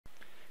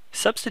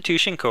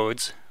Substitution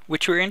codes,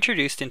 which were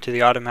introduced into the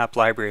AutoMAP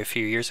library a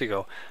few years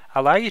ago,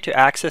 allow you to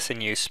access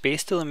and use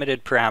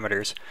space-delimited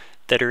parameters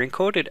that are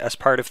encoded as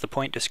part of the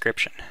point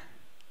description.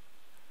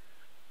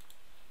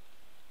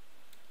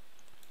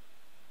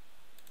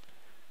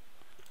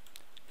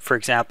 For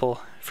example,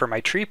 for my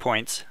tree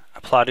points,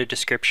 a plotted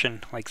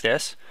description like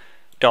this,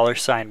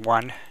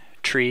 $1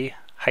 tree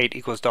height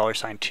equals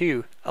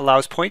 $2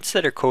 allows points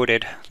that are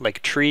coded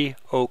like tree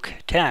oak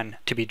 10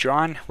 to be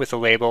drawn with a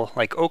label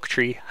like oak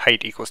tree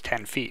height equals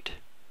 10 feet.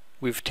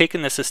 We've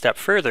taken this a step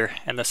further,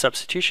 and the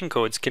substitution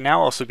codes can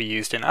now also be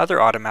used in other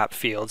AutoMAP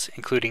fields,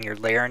 including your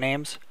layer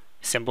names,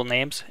 symbol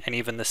names, and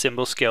even the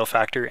symbol scale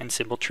factor and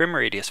symbol trim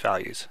radius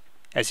values.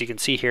 As you can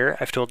see here,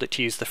 I've told it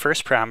to use the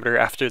first parameter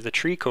after the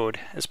tree code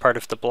as part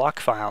of the block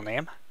file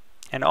name,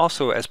 and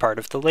also as part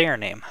of the layer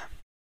name.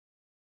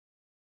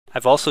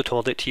 I've also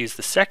told it to use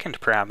the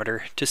second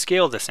parameter to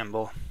scale the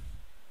symbol.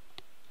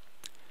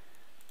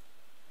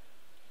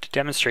 To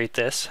demonstrate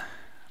this,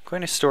 I'm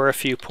going to store a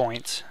few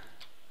points.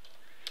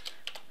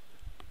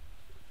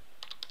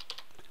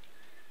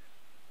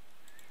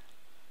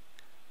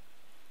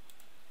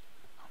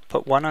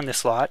 Put one on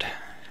this lot,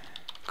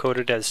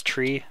 coded as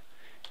tree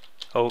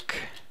oak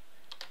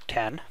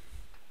 10.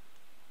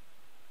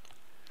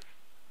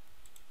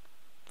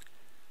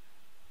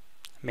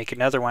 Make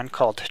another one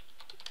called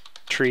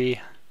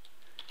tree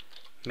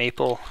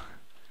maple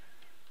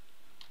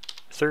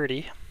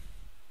 30.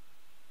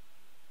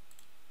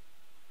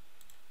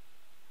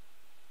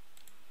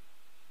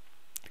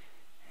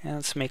 And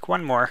let's make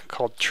one more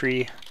called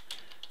tree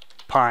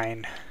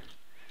pine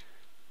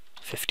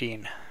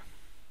 15.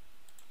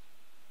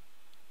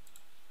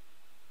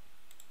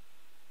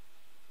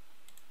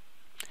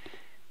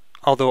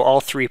 Although all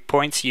three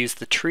points use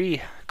the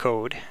tree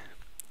code,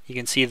 you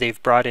can see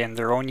they've brought in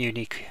their own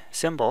unique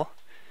symbol,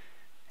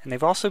 and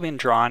they've also been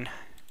drawn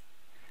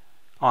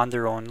on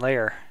their own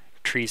layer.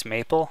 Trees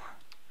maple,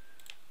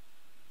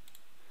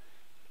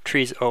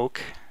 trees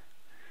oak,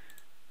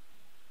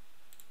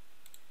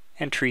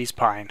 and trees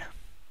pine.